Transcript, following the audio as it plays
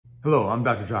Hello, I'm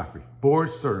Dr. Joffrey,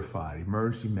 board certified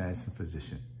emergency medicine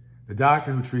physician, the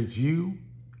doctor who treats you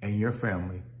and your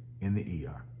family in the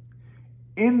ER.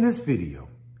 In this video,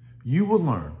 you will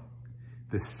learn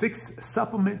the 6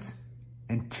 supplements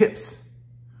and tips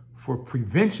for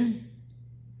prevention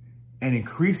and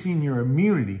increasing your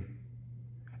immunity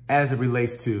as it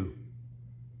relates to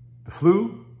the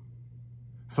flu,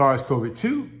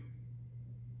 SARS-CoV-2,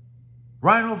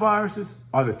 rhinoviruses,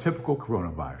 or the typical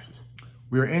coronaviruses.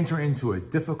 We are entering into a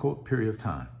difficult period of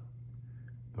time,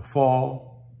 the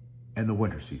fall and the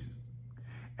winter season.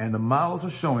 And the models are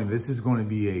showing this is going to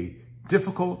be a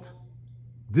difficult,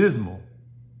 dismal,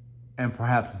 and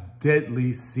perhaps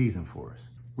deadly season for us.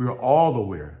 We are all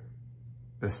aware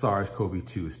that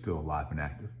SARS-CoV-2 is still alive and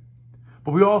active,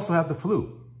 but we also have the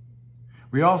flu.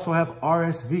 We also have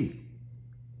RSV.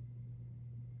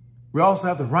 We also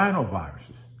have the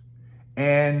rhinoviruses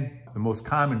and the most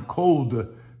common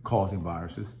cold-causing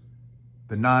viruses,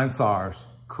 the non-SARS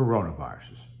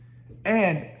coronaviruses.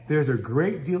 And there's a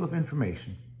great deal of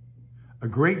information, a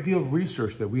great deal of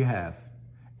research that we have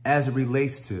as it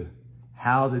relates to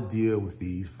how to deal with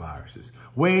these viruses,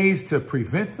 ways to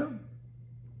prevent them,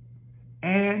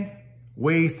 and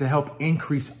ways to help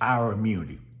increase our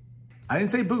immunity. I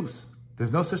didn't say boost.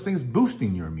 There's no such thing as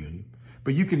boosting your immunity,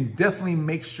 but you can definitely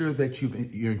make sure that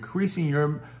you're increasing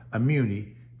your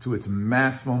immunity to its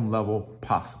maximum level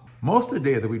possible. Most of the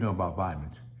data that we know about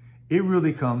vitamins, it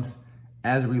really comes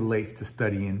as it relates to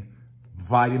studying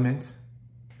vitamins,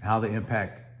 how they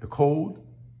impact the cold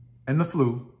and the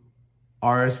flu,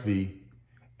 RSV,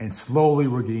 and slowly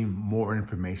we're getting more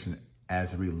information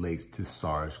as it relates to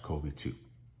SARS-CoV-2.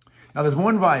 Now there's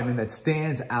one vitamin that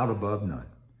stands out above none.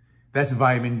 That's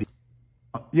vitamin D.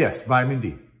 Yes, vitamin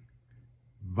D.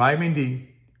 Vitamin D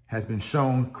has been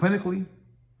shown clinically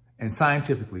and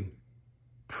scientifically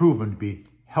proven to be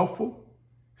helpful,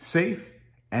 safe,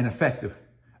 and effective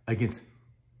against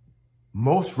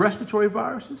most respiratory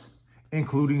viruses,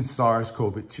 including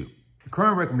SARS-CoV-2. The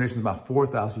current recommendation is about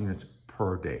 4,000 units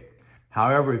per day.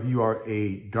 However, if you are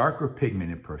a darker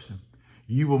pigmented person,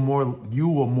 you will more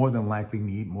than likely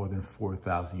need more than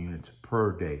 4,000 units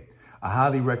per day. I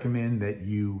highly recommend that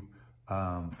you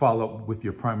follow up with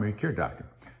your primary care doctor.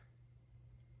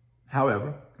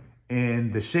 However,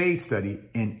 in the shade study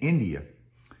in India,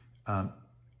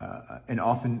 and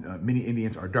often many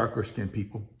Indians are darker skinned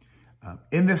people,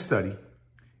 in this study,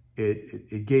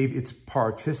 it gave its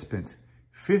participants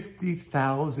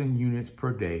 50,000 units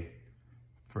per day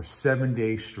for 7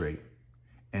 days straight,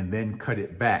 and then cut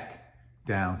it back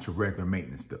down to regular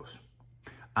maintenance dose.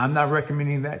 I'm not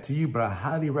recommending that to you, but I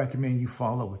highly recommend you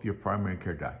follow up with your primary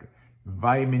care doctor.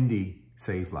 Vitamin D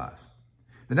saves lives.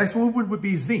 The next one would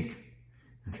be zinc.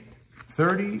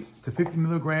 30 to 50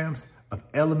 milligrams of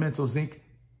elemental zinc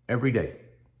every day.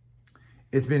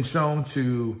 It's been shown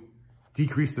to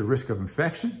decrease the risk of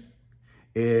infection.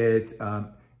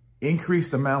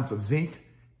 Increased amounts of zinc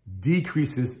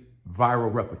decreases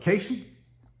viral replication.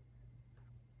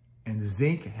 And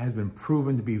zinc has been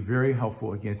proven to be very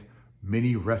helpful against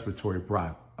many respiratory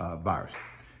viruses.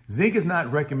 Zinc is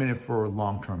not recommended for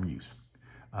long-term use.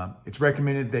 It's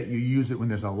recommended that you use it when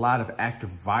there's a lot of active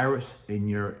virus in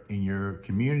your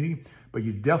community, but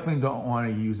you definitely don't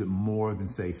want to use it more than,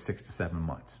 say, 6 to 7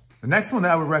 months. The next one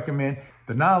that I would recommend,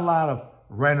 there are not a lot of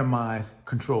randomized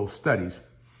controlled studies,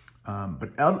 but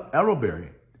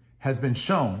elderberry has been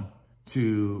shown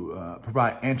to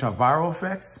provide antiviral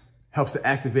effects, helps to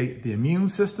activate the immune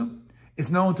system.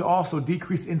 It's known to also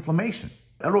decrease inflammation.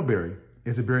 Elderberry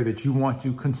is a berry that you want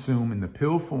to consume in the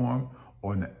pill form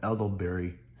or in the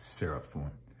elderberry syrup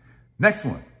form. Next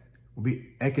one will be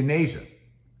echinacea.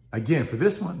 Again, for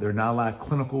this one, there are not a lot of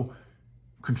clinical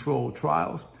controlled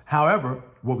trials. However,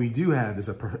 what we do have is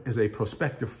a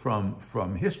perspective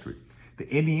from history. The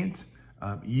Indians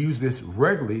used this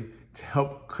regularly to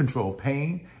help control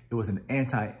pain. It was an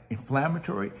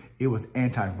anti-inflammatory. It was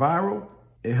antiviral.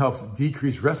 It helps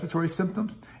decrease respiratory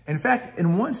symptoms. In fact,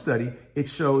 in one study, it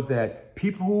showed that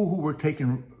people who were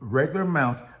taking regular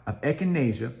amounts of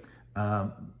echinacea,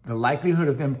 the likelihood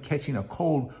of them catching a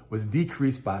cold was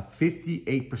decreased by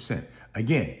 58%.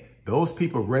 Again, those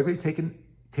people regularly taking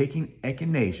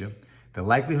echinacea, the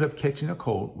likelihood of catching a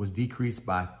cold was decreased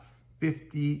by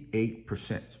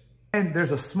 58%. And there's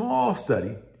a small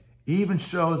study even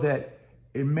showed that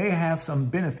it may have some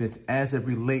benefits as it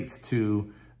relates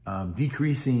to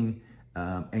decreasing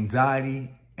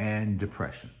anxiety and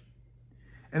depression.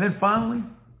 And then finally,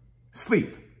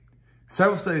 sleep.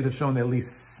 Several studies have shown that at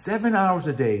least 7 hours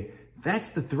a day, that's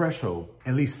the threshold.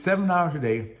 At least 7 hours a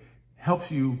day helps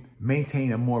you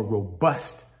maintain a more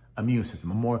robust immune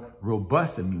system, a more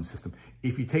robust immune system.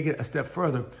 If you take it a step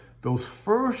further, those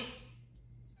first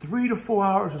 3 to 4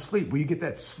 hours of sleep, where you get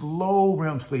that slow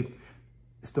REM sleep,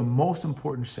 it's the most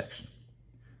important section.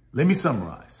 Let me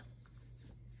summarize.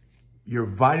 Your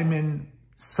vitamin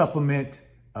supplement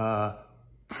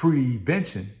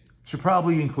prevention should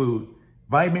probably include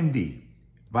vitamin D,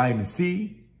 vitamin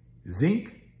C,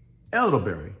 zinc,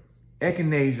 elderberry,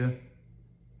 echinacea,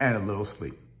 and a little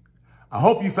sleep. I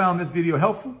hope you found this video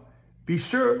helpful. Be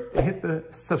sure to hit the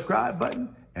subscribe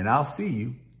button, and I'll see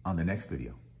you on the next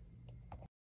video.